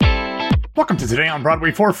Welcome to Today on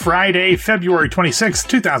Broadway for Friday, February 26th,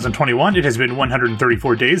 2021. It has been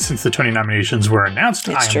 134 days since the Tony nominations were announced.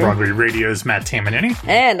 I am Broadway Radio's Matt Tamanini.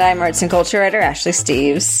 And I'm arts and culture writer Ashley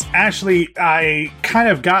Steves. Ashley, I kind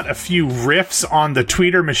of got a few riffs on the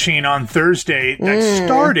tweeter machine on Thursday that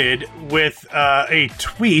started with a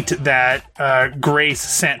tweet that Grace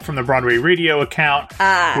sent from the Broadway Radio account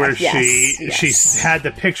where she had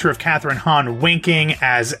the picture of Catherine Hahn winking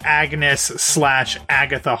as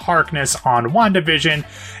Agnes/Agatha Harkness on WandaVision,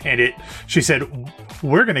 and she said,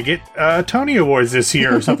 "We're going to get Tony Awards this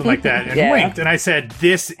year," or something like that, and winked. And I said,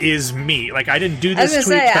 "This is me." Like, I didn't do this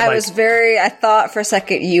tweet. I thought for a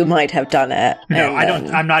second you might have done it. No, I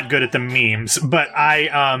don't. I'm not good at the memes, but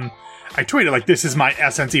I tweeted like, "This is my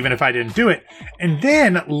essence," even if I didn't do it. And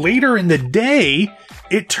then later in the day,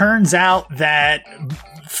 it turns out that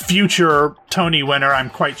future Tony winner, I'm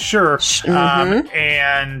quite sure,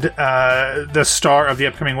 and the star of the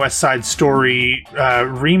upcoming West Side Story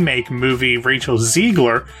remake movie, Rachel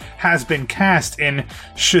Ziegler, has been cast in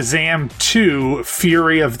Shazam 2: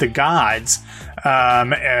 Fury of the Gods,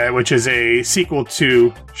 which is a sequel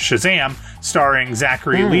to Shazam, starring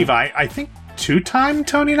Zachary Levi. I think two-time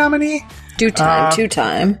Tony nominee? Two-time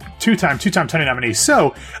Tony nominee.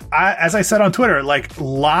 So, as I said on Twitter, like,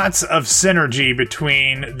 lots of synergy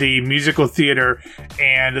between the musical theater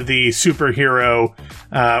and the superhero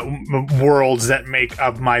worlds that make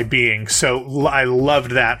up my being. So, I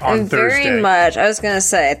loved that on Thursday. Very much. I was going to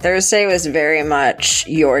say, Thursday was very much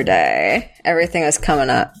your day. Everything was coming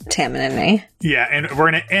up, Tamanini. Yeah, and we're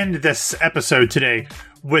going to end this episode today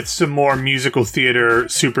with some more musical theater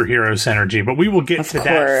superhero synergy, but we will get to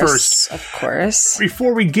that first. Of course.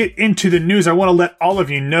 Before we get into the news, I want to let all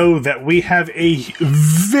of you know that we have a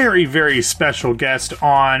very, very special guest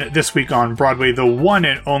on this week on Broadway. The one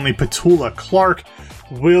and only Petula Clark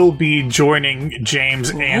will be joining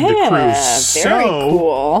James and the crew. Very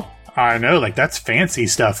cool. I know, like, that's fancy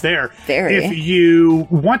stuff there. Very. If you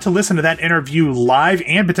want to listen to that interview live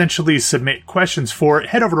and potentially submit questions for it,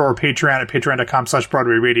 head over to our Patreon at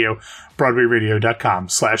patreon.com/BroadwayRadio,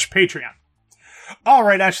 BroadwayRadio.com/Patreon. All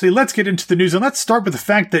right, Ashley, let's get into the news, and let's start with the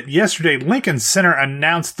fact that yesterday Lincoln Center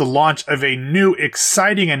announced the launch of a new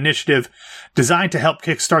exciting initiative designed to help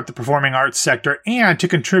kickstart the performing arts sector and to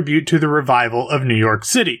contribute to the revival of New York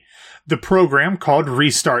City. The program, called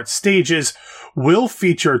Restart Stages, will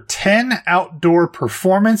feature 10 outdoor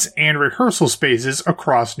performance and rehearsal spaces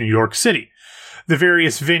across New York City. The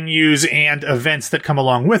various venues and events that come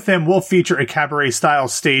along with them will feature a cabaret-style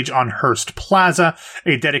stage on Hearst Plaza,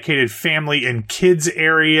 a dedicated family and kids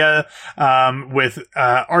area with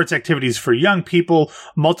arts activities for young people,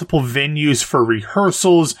 multiple venues for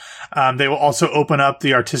rehearsals. They will also open up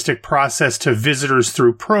the artistic process to visitors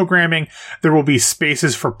through programming. There will be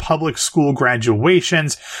spaces for public school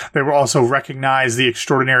graduations. They will also recognize the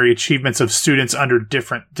extraordinary achievements of students under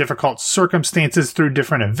difficult circumstances through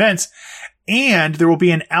different events. And there will be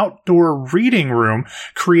an outdoor reading room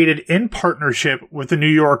created in partnership with the New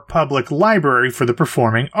York Public Library for the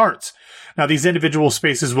Performing Arts. Now, these individual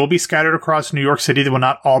spaces will be scattered across New York City. They will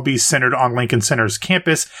not all be centered on Lincoln Center's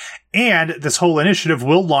campus. And this whole initiative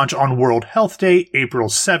will launch on World Health Day, April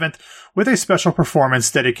 7th, with a special performance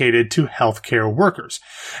dedicated to healthcare workers.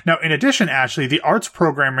 Now, in addition, Ashley, the arts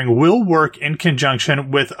programming will work in conjunction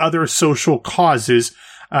with other social causes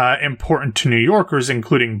important to New Yorkers,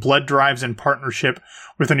 including blood drives in partnership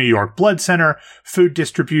with the New York Blood Center, food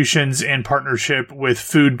distributions in partnership with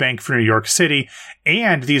Food Bank for New York City,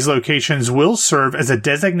 and these locations will serve as a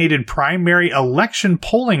designated primary election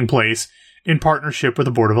polling place in partnership with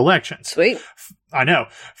the Board of Elections. Sweet. I know.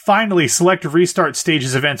 Finally, select Restart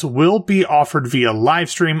Stages events will be offered via live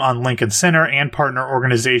stream on Lincoln Center and partner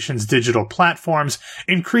organizations' digital platforms,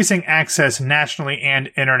 increasing access nationally and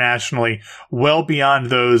internationally, well beyond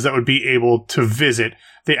those that would be able to visit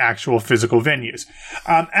the actual physical venues.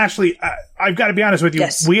 Ashley, I've got to be honest with you.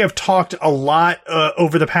 Yes. We have talked a lot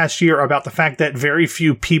over the past year about the fact that very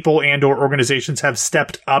few people and or organizations have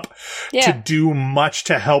stepped up to do much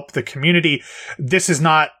to help the community. This is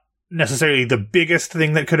not necessarily the biggest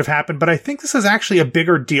thing that could have happened, but I think this is actually a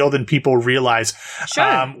bigger deal than people realize.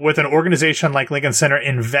 Sure. With an organization like Lincoln Center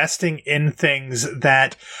investing in things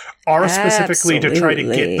that are specifically to try to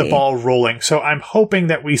get the ball rolling. So I'm hoping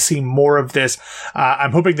that we see more of this.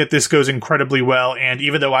 I'm hoping that this goes incredibly well. And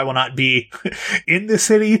even though I will not be in the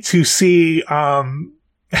city to see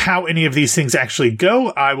how any of these things actually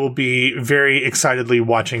go, I will be very excitedly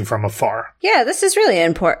watching from afar. Yeah, this is really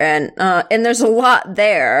important. And there's a lot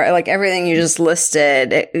there. Like everything you just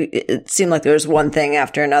listed, it seemed like there was one thing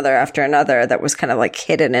after another that was kind of like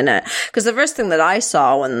hidden in it. Because the first thing that I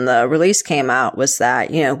saw when the release came out was that,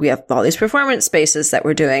 we have all these performance spaces that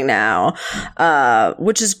we're doing now,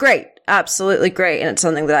 which is great. Absolutely great. And it's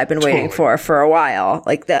something that I've been waiting for a while.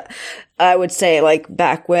 Like that. I would say like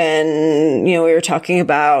back when, we were talking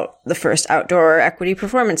about the first outdoor equity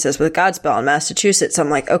performances with Godspell in Massachusetts,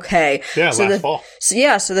 I'm like, okay. Yeah, last fall.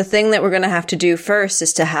 So the thing that we're going to have to do first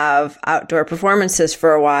is to have outdoor performances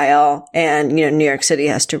for a while. And, New York City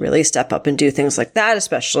has to really step up and do things like that,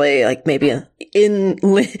 especially like maybe in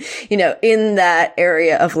that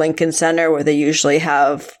area of Lincoln Center where they usually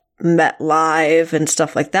have Met Live and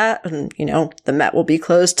stuff like that. And, the Met will be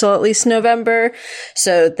closed till at least November.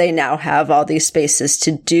 So they now have all these spaces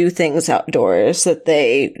to do things outdoors that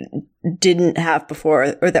they didn't have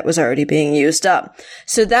before or that was already being used up.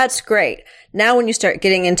 So that's great. Now, when you start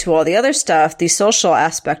getting into all the other stuff, the social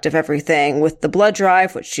aspect of everything with the blood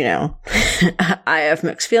drive, which, I have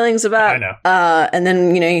mixed feelings about. I know. And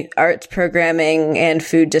then, arts programming and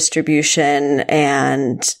food distribution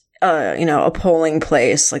and a polling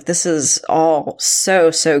place. Like this is all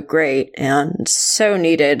so great and so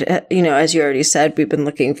needed. As you already said, we've been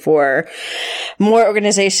looking for more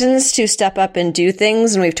organizations to step up and do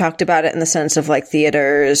things. And we've talked about it in the sense of like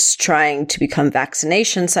theaters trying to become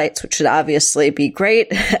vaccination sites, which would obviously be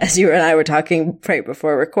great. As you and I were talking right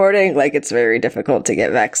before recording, like it's very difficult to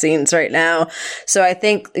get vaccines right now. So I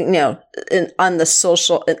think, in the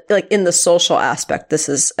social aspect, this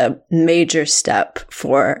is a major step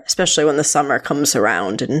for, especially when the summer comes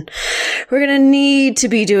around, and we're going to need to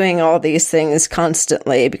be doing all these things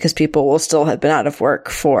constantly because people will still have been out of work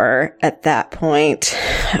for, at that point,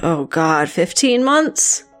 15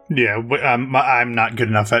 months? Yeah, I'm not good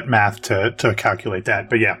enough at math to calculate that,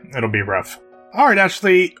 but yeah, it'll be rough. All right,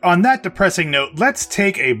 Ashley, on that depressing note, let's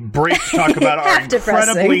take a break to talk about our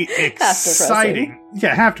incredibly exciting...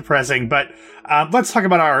 half depressing, but let's talk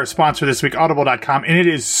about our sponsor this week, Audible.com, and it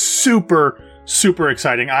is super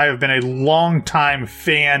exciting. I have been a long-time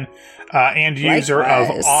fan and user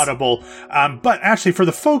of Audible. But actually, for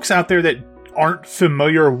the folks out there that aren't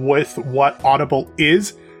familiar with what Audible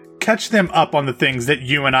is, catch them up on the things that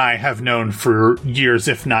you and I have known for years,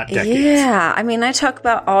 if not decades. Yeah, I mean, I talk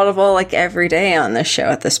about Audible like every day on this show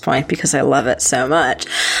at this point because I love it so much.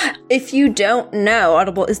 If you don't know,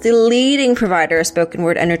 Audible is the leading provider of spoken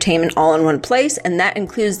word entertainment all in one place, and that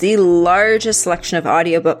includes the largest selection of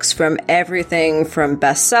audiobooks from everything from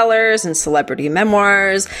bestsellers and celebrity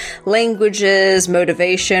memoirs, languages,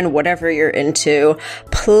 motivation, whatever you're into,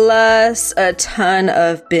 plus a ton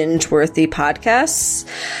of binge-worthy podcasts.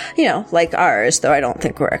 Like ours, though I don't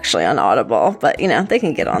think we're actually on Audible, but, they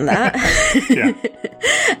can get on that.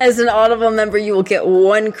 As an Audible member, you will get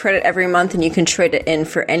 1 credit every month, and you can trade it in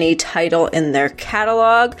for any title in their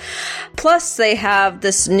catalog. Plus, they have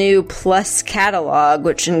this new Plus catalog,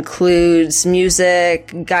 which includes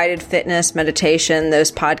music, guided fitness, meditation,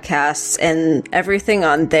 those podcasts, and everything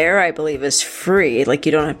on there, I believe, is free. Like,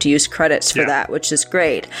 you don't have to use credits for that, which is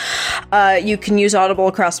great. You can use Audible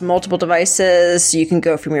across multiple devices. You can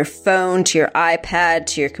go from your phone to your iPad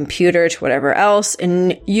to your computer to whatever else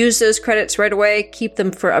and use those credits right away. Keep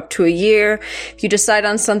them for up to a year. If you decide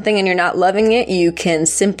on something and you're not loving it, you can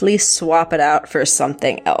simply swap it out for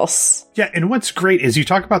something else. Yeah, and what's great is you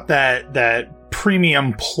talk about that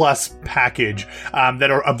Premium Plus package that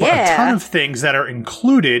are a ton of things that are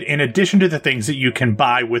included in addition to the things that you can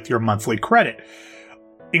buy with your monthly credit.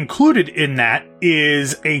 Included in that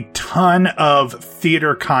is a ton of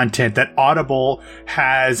theater content that Audible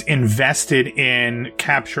has invested in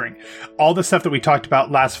capturing. All the stuff that we talked about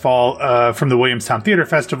last fall from the Williamstown Theater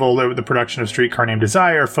Festival, the production of Streetcar Named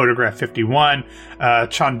Desire, Photograph 51,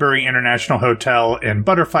 Chonburi International Hotel, and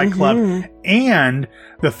Butterfly Club. And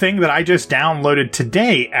the thing that I just downloaded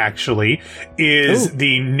today, actually, is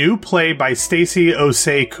the new play by Stacey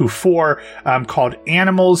Osei Kuffour called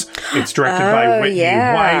Animals. It's directed by Whitney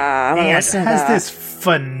White. And it has this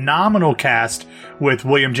phenomenal cast with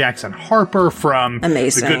William Jackson Harper from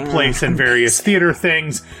The Good Place and various theater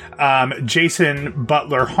things. Jason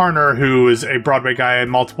Butler Harner, who is a Broadway guy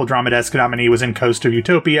and multiple Drama Desk nominee, was in Coast of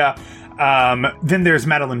Utopia. Then there's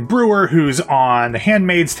Madeline Brewer, who's on The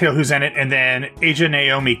Handmaid's Tale, who's in it. And then Aja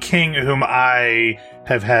Naomi King, whom I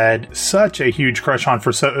have had such a huge crush on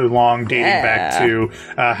for so long, dating back to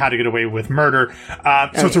How to Get Away with Murder.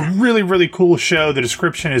 So it's a really, really cool show. The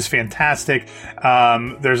description is fantastic.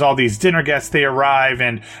 There's all these dinner guests, they arrive,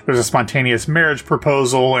 and there's a spontaneous marriage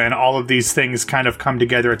proposal, and all of these things kind of come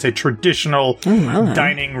together. It's a traditional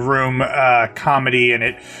dining room comedy, and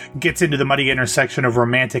it gets into the muddy intersection of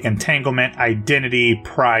romantic entanglement, identity,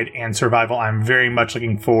 pride, and survival. I'm very much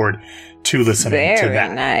looking forward to listening to that.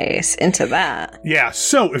 Very nice. Into that. Yeah,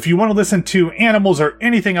 so if you want to listen to Animals or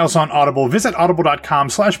anything else on Audible, visit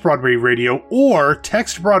audible.com/Broadway Radio or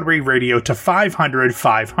text Broadway Radio to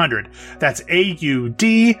 500-500. That's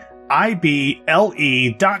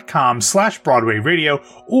audible.com/Broadway Radio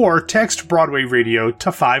or text Broadway Radio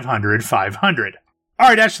to 500-500. All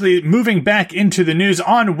right, actually, moving back into the news,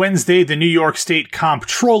 on Wednesday, the New York State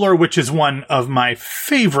Comptroller, which is one of my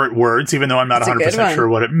favorite words, even though I'm not 100% sure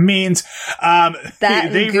what it means. That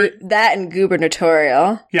and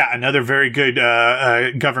gubernatorial. Yeah, another very good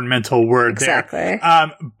governmental word there.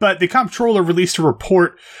 But the Comptroller released a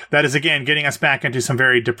report that is, again, getting us back into some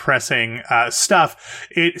very depressing stuff.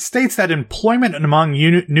 It states that employment among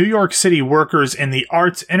New York City workers in the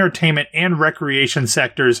arts, entertainment, and recreation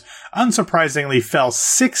sectors unsurprisingly fell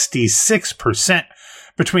 66%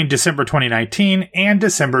 between December 2019 and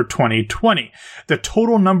December 2020. The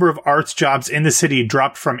total number of arts jobs in the city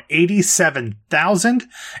dropped from 87,000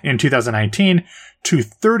 in 2019 to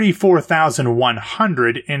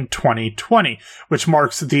 34,100 in 2020, which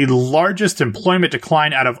marks the largest employment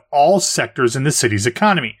decline out of all sectors in the city's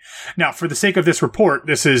economy. Now, for the sake of this report,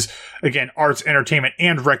 this is, again, arts, entertainment,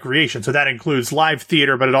 and recreation. So that includes live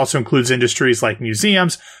theater, but it also includes industries like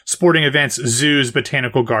museums, sporting events, zoos,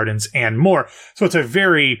 botanical gardens, and more. So it's a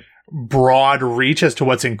very broad reach as to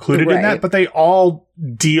what's included in that, but they all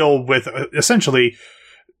deal with essentially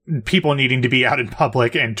people needing to be out in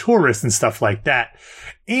public and tourists and stuff like that.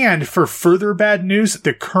 And for further bad news,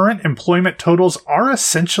 the current employment totals are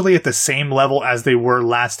essentially at the same level as they were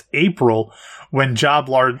last April, when job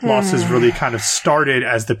losses really kind of started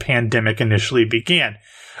as the pandemic initially began.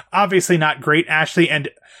 Obviously not great, Ashley. And,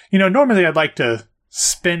 normally I'd like to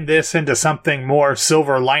spin this into something more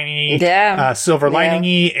silver lining-y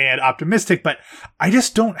and optimistic, but I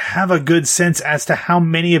just don't have a good sense as to how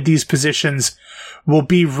many of these positions will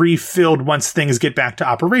be refilled once things get back to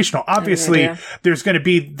operational. Obviously, there's going to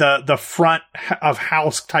be the front of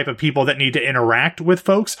house type of people that need to interact with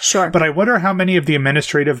folks. Sure. But I wonder how many of the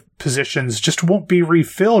administrative positions just won't be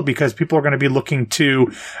refilled because people are going to be looking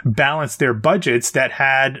to balance their budgets that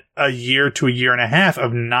had a year to a year and a half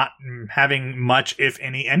of not having much, if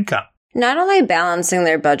any, income. Not only balancing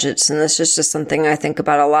their budgets, and this is just something I think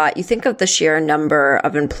about a lot, you think of the sheer number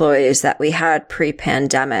of employees that we had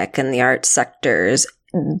pre-pandemic in the arts sectors.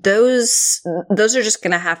 Those are just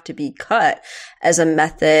going to have to be cut as a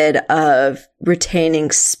method of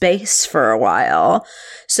retaining space for a while.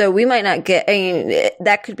 So we might not get,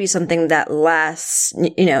 that could be something that lasts,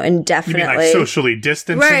 indefinitely. You mean like socially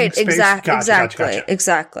distancing right, space?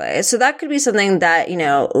 Exactly. So that could be something that,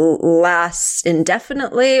 lasts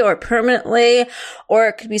indefinitely or permanently, or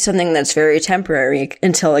it could be something that's very temporary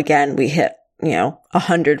until, again, we hit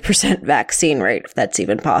 100% vaccine rate, if that's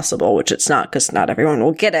even possible, which it's not because not everyone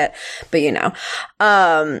will get it. But,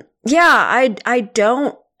 I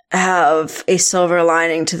don't have a silver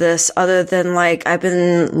lining to this other than I've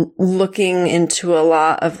been looking into a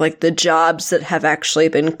lot of the jobs that have actually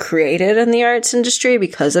been created in the arts industry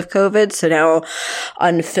because of COVID. So now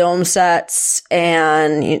on film sets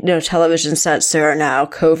and, television sets, there are now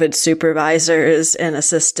COVID supervisors and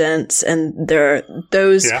assistants, and there are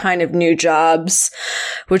those kind of new jobs,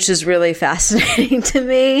 which is really fascinating to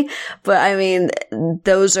me. But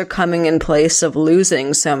those are coming in place of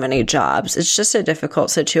losing so many jobs. It's just a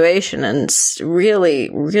difficult situation. And it's really,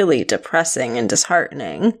 really depressing and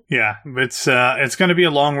disheartening. Yeah, it's going to be a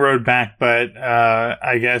long road back, but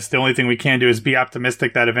I guess the only thing we can do is be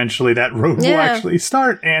optimistic that eventually that road will actually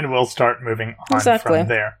start, and we'll start moving on from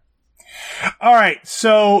there. All right,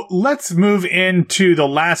 so let's move into the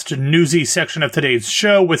last newsy section of today's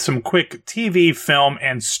show with some quick TV, film,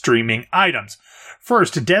 and streaming items.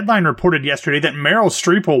 First, Deadline reported yesterday that Meryl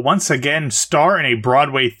Streep will once again star in a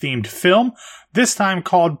Broadway-themed film, this time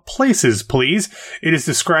called Places, Please. It is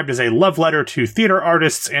described as a love letter to theater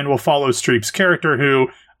artists and will follow Streep's character, who,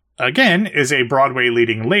 again, is a Broadway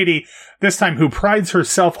leading lady, this time who prides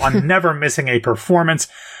herself on never missing a performance,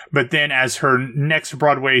 but then as her next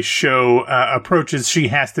Broadway show approaches, she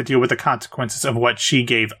has to deal with the consequences of what she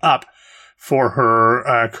gave up for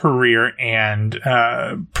her career and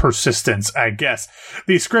persistence, I guess.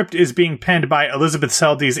 The script is being penned by Elizabeth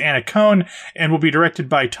Seldes' Anna Cohn and will be directed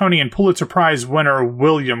by Tony and Pulitzer Prize winner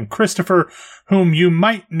William Christopher, whom you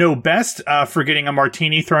might know best for getting a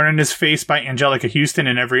martini thrown in his face by Angelica Houston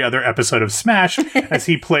in every other episode of Smash, as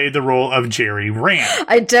he played the role of Jerry Rand.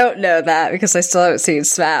 I don't know that because I still haven't seen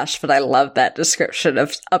Smash, but I love that description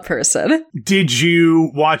of a person. Did you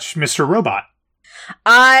watch Mr. Robot?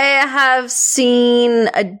 I have seen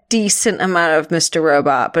a decent amount of Mr.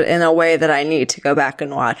 Robot, but in a way that I need to go back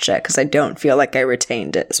and watch it because I don't feel like I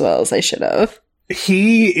retained it as well as I should have.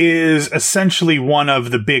 He is essentially one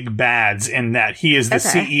of the big bads in that he is the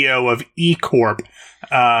CEO of E Corp,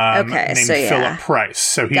 named Philip Price.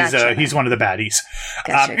 So he's one of the baddies.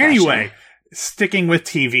 Anyway, sticking with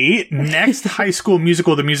TV, next High School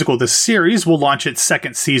Musical, the musical, the series will launch its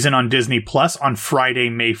second season on Disney Plus on Friday,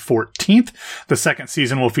 May 14th. The second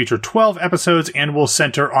season will feature 12 episodes and will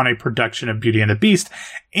center on a production of Beauty and the Beast.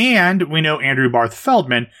 And we know Andrew Barth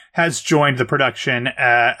Feldman has joined the production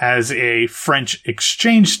as a French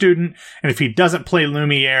exchange student. And if he doesn't play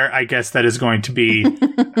Lumiere, I guess that is going to be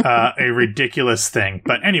a ridiculous thing.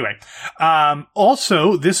 But anyway,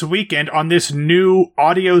 also this weekend on this new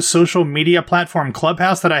audio social media platform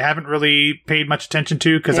Clubhouse that I haven't really paid much attention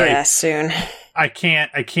to because I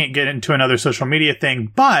can't get into another social media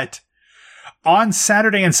thing. But on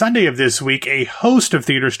Saturday and Sunday of this week, a host of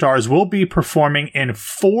theater stars will be performing in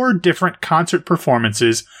 4 different concert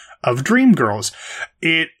performances of Dreamgirls.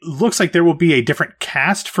 It looks like there will be a different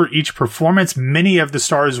cast for each performance. Many of the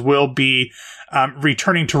stars will be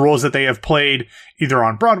returning to roles that they have played either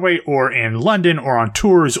on Broadway or in London or on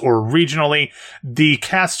tours or regionally. The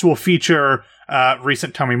cast will feature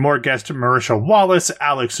recent Tommy Moore guest Marisha Wallace,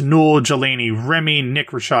 Alex Newell, Jelani Remy,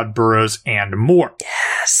 Nick Rashad Burroughs, and more.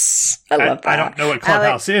 Yes. I love that. I don't know what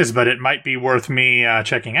Clubhouse is, but it might be worth me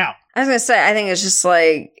checking out. I was going to say, I think it's just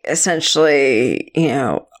like essentially,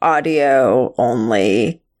 audio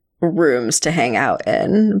only rooms to hang out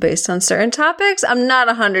in based on certain topics. I'm not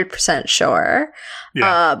 100% sure.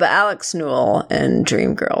 Yeah. But Alex Newell in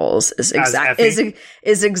Dreamgirls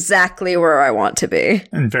is exactly where I want to be.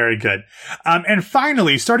 And very good. And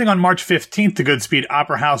finally, starting on March 15th, the Goodspeed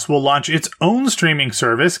Opera House will launch its own streaming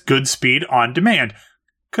service, Goodspeed On Demand.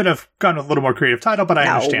 Could have gone with a little more creative title, but I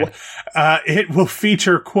understand. It will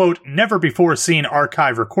feature, quote, never-before-seen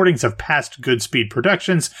archive recordings of past Goodspeed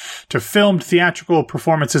productions, to filmed theatrical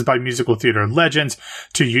performances by musical theater legends,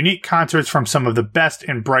 to unique concerts from some of the best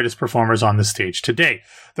and brightest performers on the stage today.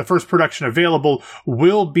 The first production available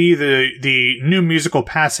will be the new musical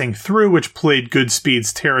Passing Through, which played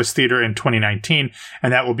Goodspeed's Terrace Theater in 2019,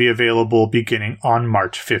 and that will be available beginning on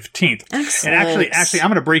March 15th. Excellent. And actually, I'm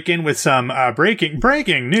going to break in with some breaking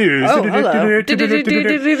news. Oh, hello.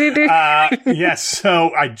 Yes,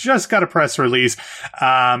 so I just got a press release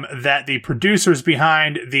that the producers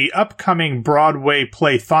behind the upcoming Broadway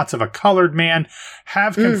play Thoughts of a Colored Man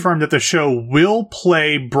have confirmed that the show will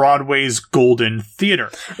play Broadway's Golden Theater.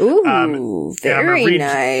 Ooh, very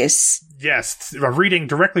nice. Yes, reading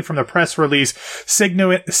directly from the press release,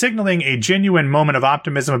 signaling a genuine moment of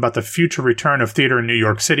optimism about the future return of theater in New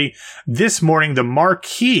York City. This morning, the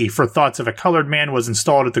marquee for Thoughts of a Colored Man was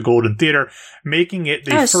installed at the Golden Theater, making it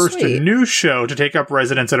the first new show to take up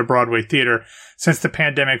residence at a Broadway theater since the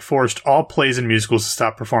pandemic forced all plays and musicals to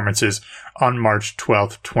stop performances on March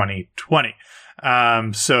 12th, 2020.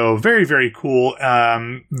 So very, very cool.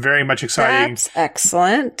 Very much exciting. That's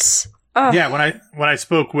excellent. Oh. Yeah, when I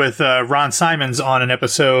spoke with Ron Simons on an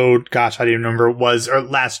episode, gosh, I don't even remember,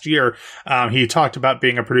 last year, he talked about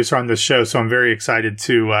being a producer on this show, so I'm very excited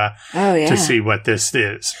to see what this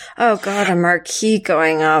is. Oh god, a marquee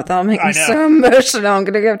going out. That'll make me so emotional. I'm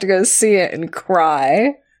gonna have to go see it and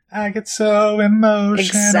cry. I get so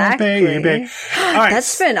emotional, baby. All right.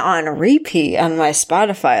 That's been on repeat on my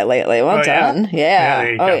Spotify lately. Well done. Yeah.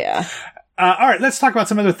 Yeah. All right, let's talk about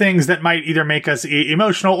some other things that might either make us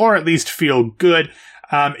emotional or at least feel good.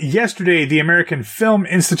 Yesterday, the American Film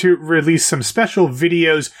Institute released some special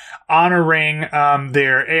videos honoring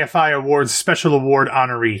their AFI Awards Special Award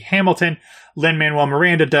honoree Hamilton. Lin-Manuel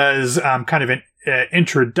Miranda does kind of an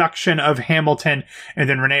introduction of Hamilton, and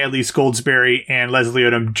then Renee Elise Goldsberry and Leslie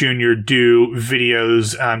Odom Jr. do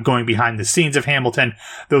videos going behind the scenes of Hamilton.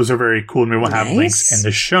 Those are very cool, and we will have links in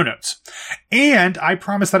the show notes. And I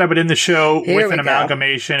promised that I would end the show with an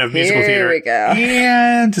amalgamation of musical theater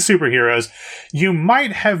and superheroes. You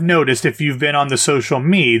might have noticed, if you've been on the social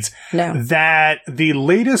meds, that the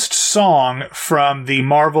latest song from the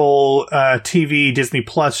Marvel TV Disney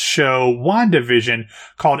Plus show WandaVision,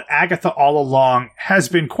 called Agatha All Along, has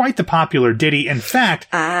been quite the popular ditty. In fact,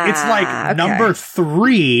 it's like number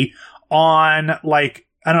 3 on, like,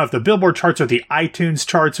 I don't know if the Billboard charts or the iTunes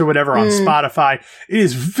charts or whatever on Spotify. It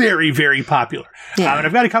is very, very popular. Yeah. And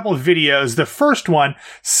I've got a couple of videos. The first one,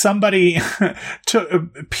 somebody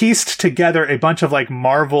pieced together a bunch of like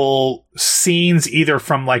Marvel scenes, either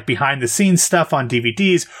from like behind the scenes stuff on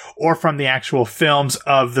DVDs or from the actual films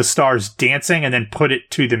of the stars dancing, and then put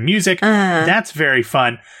it to the music. That's very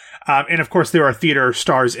fun. And of course, there are theater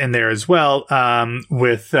stars in there as well,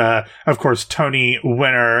 with, of course, Tony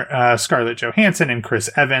winner Scarlett Johansson and Chris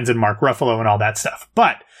Evans and Mark Ruffalo and all that stuff.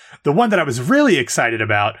 But the one that I was really excited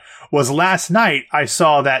about was last night I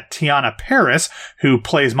saw that Tiana Paris, who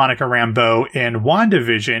plays Monica Rambeau in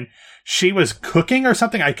WandaVision, she was cooking or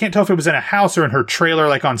something. I can't tell if it was in a house or in her trailer,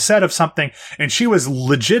 like on set of something. And she was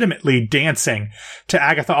legitimately dancing to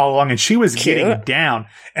Agatha All Along, and she was getting down.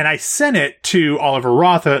 And I sent it to Oliver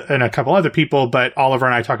Roth and a couple other people, but Oliver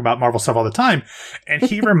and I talk about Marvel stuff all the time. And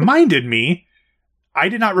he reminded me, I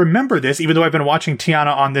did not remember this, even though I've been watching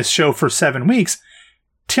Tiana on this show for 7 weeks.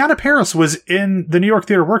 Tiana Paris was in the New York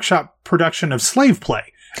Theater Workshop production of Slave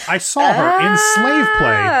Play. I saw her in Slave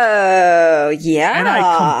Play. Oh, yeah. And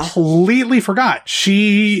I completely forgot.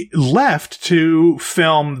 She left to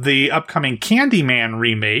film the upcoming Candyman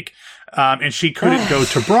remake, and she couldn't go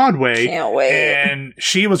to Broadway. Can't wait. And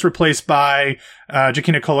she was replaced by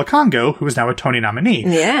Joaquina Colacongo, who is now a Tony nominee.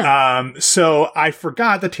 Yeah. So I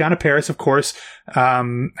forgot that Tiana Paris, of course,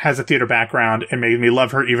 has a theater background and made me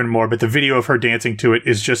love her even more. But the video of her dancing to it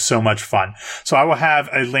is just so much fun. So I will have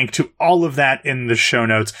a link to all of that in the show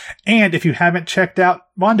notes. And if you haven't checked out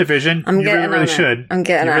WandaVision, you really should. I'm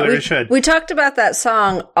getting it. You really should. We talked about that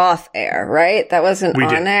song off air, right? That wasn't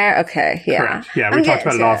on there? Okay, yeah. Correct. Yeah, we talked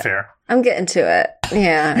about it off air. I'm getting to it.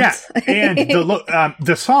 Yeah. Yeah. And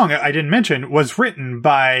the song I didn't mention was written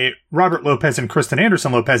by Robert Lopez and Kristen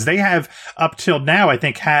Anderson Lopez. They have, up till now, I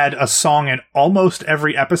think, had a song in almost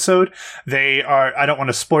every episode. They are, I don't want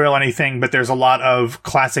to spoil anything, but there's a lot of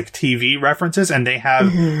classic TV references, and they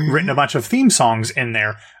have written a bunch of theme songs in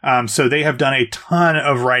there. So they have done a ton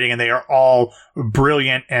of writing, and they are all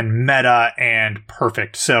brilliant and meta and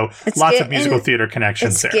perfect. So lots of musical theater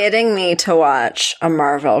connections there. It's getting me to watch a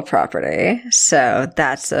Marvel property. So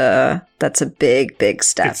that's a big, big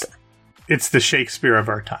step. It's the Shakespeare of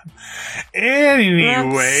our time.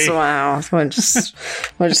 Anyway. Wow. We're just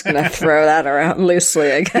going to throw that around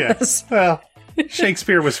loosely, I guess. Yeah. Well,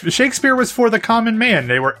 Shakespeare was for the common man.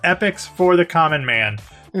 They were epics for the common man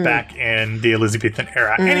back in the Elizabethan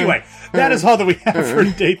era. Anyway, that is all that we have for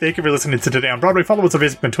today. Thank you for listening to Today on Broadway. Follow us on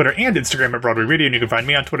Facebook and Twitter and Instagram at Broadway Radio. And you can find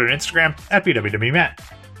me on Twitter and Instagram at BWWMatt.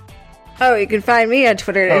 Oh, you can find me on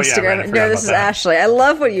Twitter and Instagram. Right, no, this is Ashley. I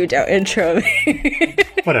love when you don't intro me.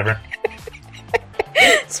 Whatever.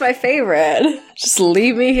 It's my favorite. Just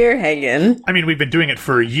leave me here hanging. I mean, we've been doing it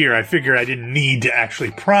for a year. I figured I didn't need to actually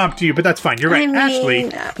prompt you, but that's fine. You're right. Ashley,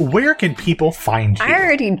 where can people find you? I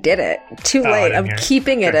already did it. Too late. I'm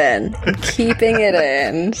keeping it in. I'm keeping it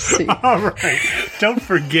in. All right. Don't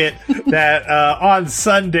forget that on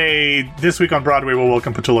Sunday, this week on Broadway, we'll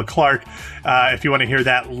welcome Petula Clark. If you want to hear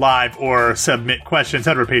that live or submit questions,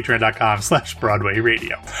 head over to patreon.com/Broadway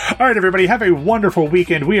Radio. All right, everybody, have a wonderful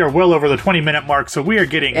weekend. We are well over the 20-minute mark, so we are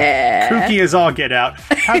getting kooky as all get out.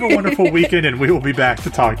 Have a wonderful weekend, and we will be back to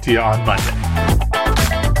talk to you on Monday.